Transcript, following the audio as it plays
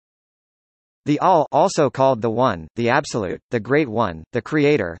The All, also called the One, the Absolute, the Great One, the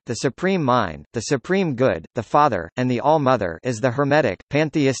Creator, the Supreme Mind, the Supreme Good, the Father, and the All-Mother, is the Hermetic,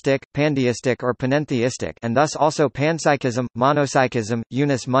 pantheistic, pandeistic or panentheistic, and thus also panpsychism, monopsychism,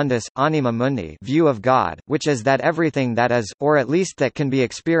 unus mundus, anima mundi view of God, which is that everything that is, or at least that can be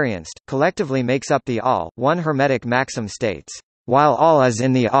experienced, collectively makes up the All. One Hermetic maxim states, "While all is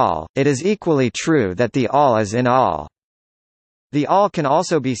in the All, it is equally true that the All is in all." The All can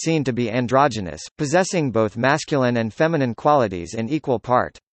also be seen to be androgynous, possessing both masculine and feminine qualities in equal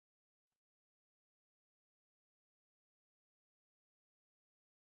part.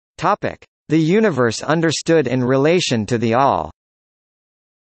 Topic: The universe understood in relation to the All.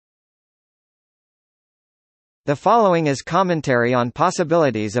 The following is commentary on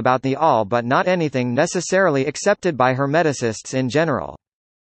possibilities about the All, but not anything necessarily accepted by Hermeticists in general.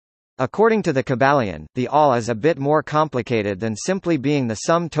 According to the Kybalion, the All is a bit more complicated than simply being the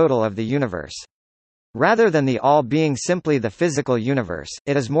sum total of the universe. Rather than the All being simply the physical universe,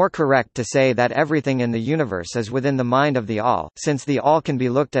 it is more correct to say that everything in the universe is within the mind of the All, since the All can be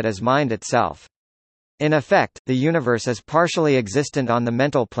looked at as mind itself. In effect, the universe is partially existent on the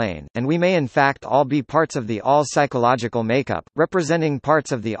mental plane, and we may in fact all be parts of the All's psychological makeup, representing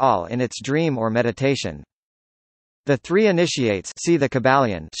parts of the All in its dream or meditation. The three initiates, see the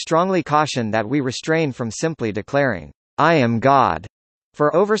Kybalion, strongly caution that we refrain from simply declaring, "I am God,"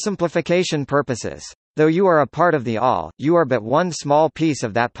 for oversimplification purposes. Though you are a part of the All, you are but one small piece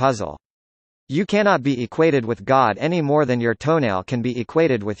of that puzzle. You cannot be equated with God any more than your toenail can be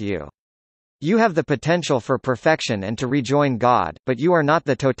equated with you. You have the potential for perfection and to rejoin God, but you are not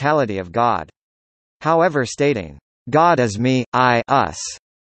the totality of God. However, stating, "God is me, I, us,"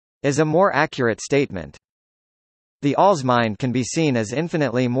 is a more accurate statement. The All's mind can be seen as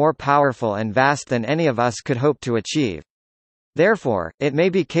infinitely more powerful and vast than any of us could hope to achieve. Therefore, it may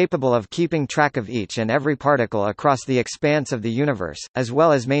be capable of keeping track of each and every particle across the expanse of the universe, as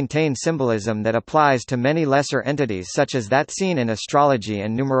well as maintain symbolism that applies to many lesser entities such as that seen in astrology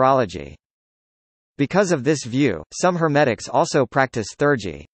and numerology. Because of this view, some Hermetics also practice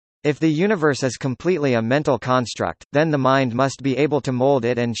theurgy. If the universe is completely a mental construct, then the mind must be able to mold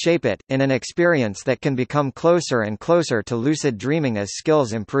it and shape it, in an experience that can become closer and closer to lucid dreaming as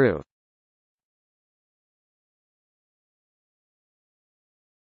skills improve.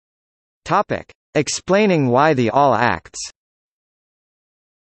 Topic: Explaining why the All acts.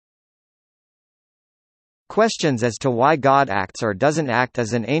 Questions as to why God acts or doesn't act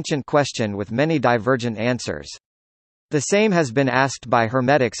is an ancient question with many divergent answers. The same has been asked by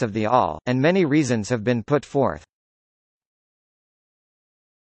Hermetics of the All, and many reasons have been put forth.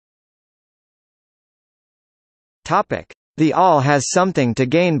 Topic: The All has something to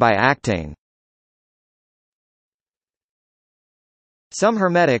gain by acting. Some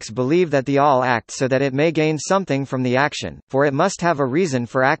Hermetics believe that the All acts so that it may gain something from the action, for it must have a reason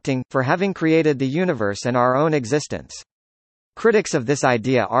for acting, for having created the universe and our own existence. Critics of this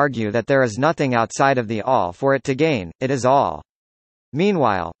idea argue that there is nothing outside of the All for it to gain, it is all.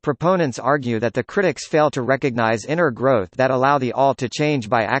 Meanwhile, proponents argue that the critics fail to recognize inner growth that allow the All to change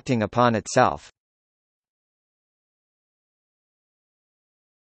by acting upon itself.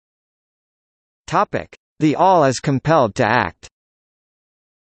 Topic: The All is compelled to act.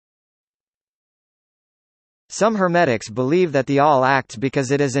 Some Hermetics believe that the All acts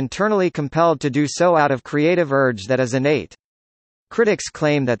because it is internally compelled to do so out of creative urge that is innate. Critics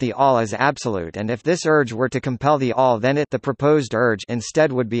claim that the All is absolute, and if this urge were to compel the All, then it, the proposed urge,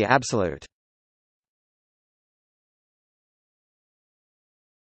 instead would be absolute.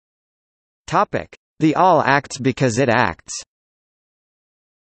 Topic: The All acts because it acts.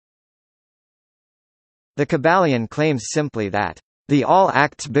 The Kybalion claims simply that the All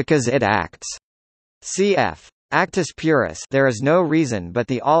acts because it acts. Cf. Actus purus, there is no reason but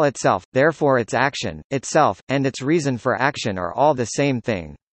the All itself, therefore its action, itself, and its reason for action are all the same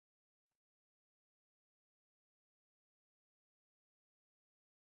thing.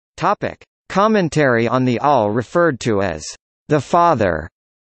 Topic: Commentary on the All referred to as the Father.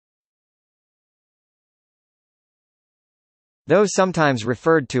 Though sometimes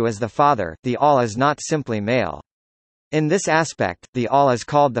referred to as the Father, the All is not simply male. In this aspect, the All is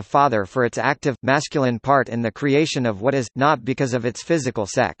called the Father for its active, masculine part in the creation of what is, not because of its physical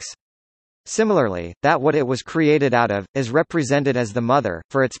sex. Similarly, that what it was created out of, is represented as the Mother,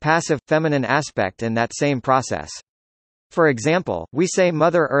 for its passive, feminine aspect in that same process. For example, we say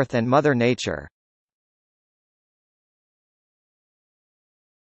Mother Earth and Mother Nature.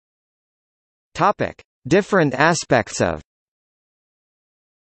 Topic: Different aspects of.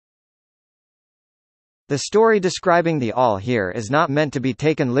 The story describing the all here is not meant to be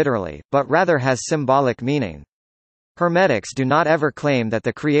taken literally, but rather has symbolic meaning. Hermetics do not ever claim that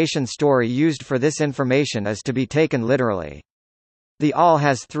the creation story used for this information is to be taken literally. The all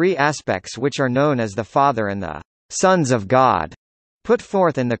has three aspects which are known as the Father and the sons of God, put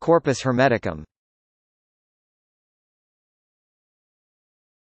forth in the Corpus Hermeticum.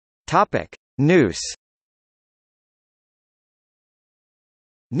 Nous.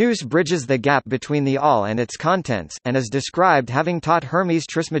 Nous bridges the gap between the all and its contents, and is described having taught Hermes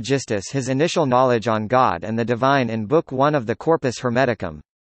Trismegistus his initial knowledge on God and the divine in Book 1 of the Corpus Hermeticum.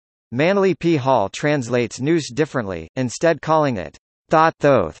 Manly P. Hall translates Nous differently, instead calling it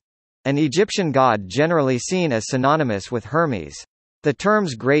Thoth, an Egyptian god generally seen as synonymous with Hermes. The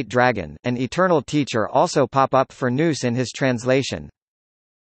terms great dragon and eternal teacher also pop up for Nous in his translation.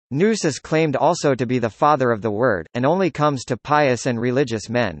 Nous is claimed also to be the father of the Word, and only comes to pious and religious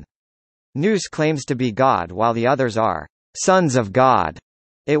men. Nous claims to be God while the others are sons of God.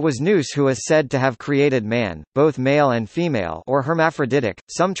 It was Nous who is said to have created man, both male and female or hermaphroditic,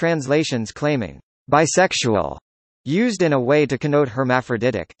 some translations claiming bisexual, used in a way to connote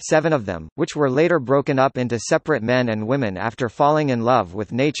hermaphroditic, 7 of them, which were later broken up into separate men and women after falling in love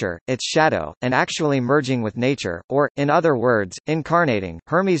with nature, its shadow, and actually merging with nature, or, in other words, incarnating.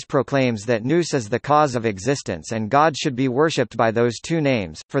 Hermes proclaims that Nous is the cause of existence and God should be worshipped by those two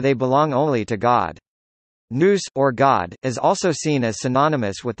names, for they belong only to God. Nous, or God, is also seen as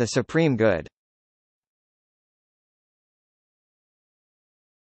synonymous with the supreme good.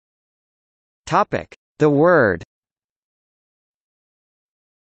 The Word.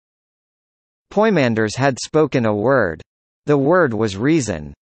 Poimanders had spoken a word. The word was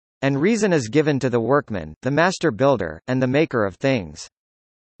reason. And reason is given to the workman, the master builder, and the maker of things.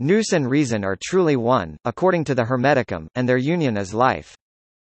 Nous and reason are truly one, according to the Hermeticum, and their union is life.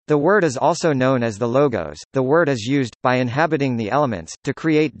 The word is also known as the Logos. The word is used, by inhabiting the elements, to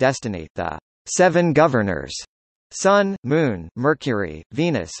create destiny, the 7 governors. Sun, Moon, Mercury,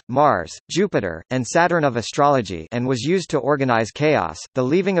 Venus, Mars, Jupiter, and Saturn of astrology, and was used to organize chaos. The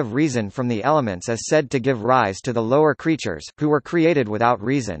leaving of reason from the elements is said to give rise to the lower creatures, who were created without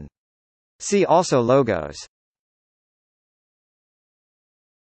reason. See also Logos.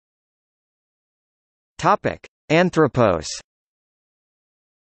 Anthropos.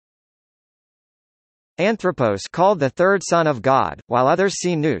 Anthropos called the third son of God, while others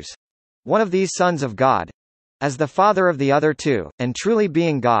see Nous, one of these sons of God, as the father of the other two, and truly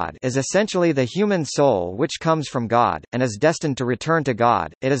being God is essentially the human soul which comes from God, and is destined to return to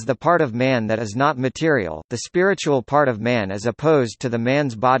God. It is the part of man that is not material, the spiritual part of man as opposed to the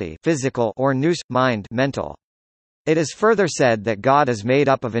man's body physical or nous, mind mental. It is further said that God is made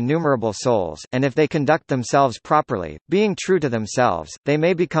up of innumerable souls, and if they conduct themselves properly, being true to themselves, they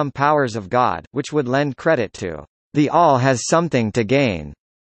may become powers of God, which would lend credit to the all has something to gain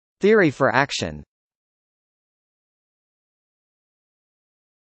theory for action.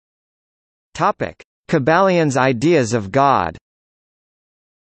 Kybalion's ideas of God.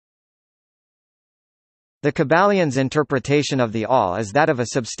 The Kybalion's interpretation of the all is that of a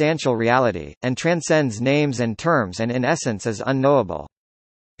substantial reality, and transcends names and terms and in essence is unknowable.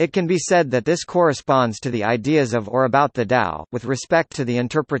 It can be said that this corresponds to the ideas of or about the Tao, with respect to the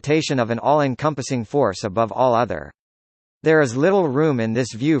interpretation of an all-encompassing force above all other. There is little room in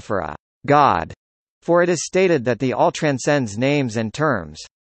this view for a God, for it is stated that the all transcends names and terms.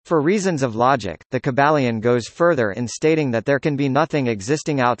 For reasons of logic, the Kybalion goes further in stating that there can be nothing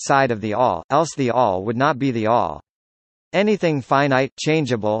existing outside of the all, else the all would not be the all. Anything finite,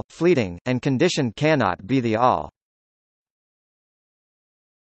 changeable, fleeting, and conditioned cannot be the all.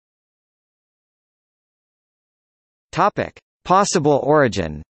 Possible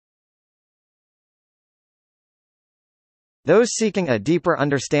origin. Those seeking a deeper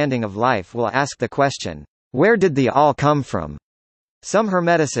understanding of life will ask the question, where did the all come from? Some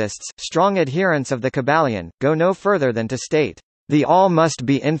Hermeticists, strong adherents of the Kybalion, go no further than to state, the all must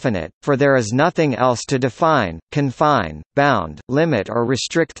be infinite, for there is nothing else to define, confine, bound, limit or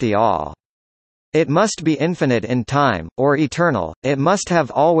restrict the all. It must be infinite in time, or eternal, it must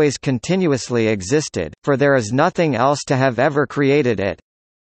have always continuously existed, for there is nothing else to have ever created it.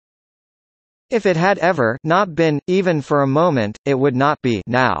 If it had ever not been, even for a moment, it would not be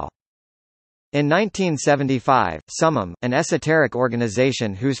now. In 1975, Summum, an esoteric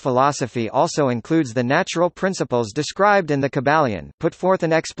organization whose philosophy also includes the natural principles described in the Kybalion, put forth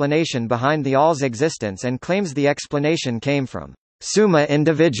an explanation behind the all's existence and claims the explanation came from summa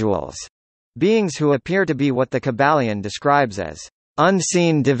individuals, beings who appear to be what the Kybalion describes as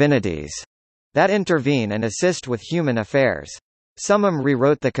unseen divinities that intervene and assist with human affairs. Summum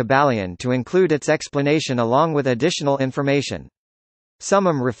rewrote the Kybalion to include its explanation along with additional information.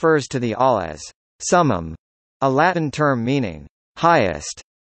 Summum refers to the all as summum, a Latin term meaning highest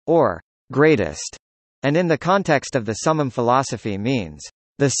or greatest, and in the context of the summum philosophy means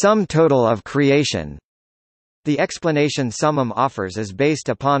the sum total of creation. The explanation Summum offers is based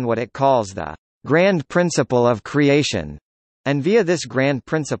upon what it calls the grand principle of creation, and via this grand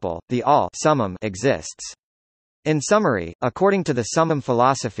principle, the all summum exists. In summary, according to the Summum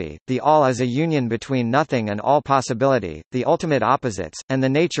philosophy, the all is a union between nothing and all possibility, the ultimate opposites, and the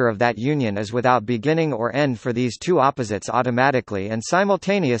nature of that union is without beginning or end, for these two opposites automatically and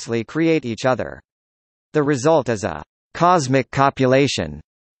simultaneously create each other. The result is a cosmic copulation,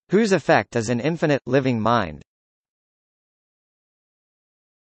 whose effect is an infinite, living mind.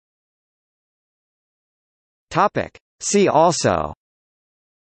 See also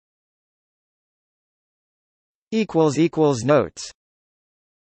Notes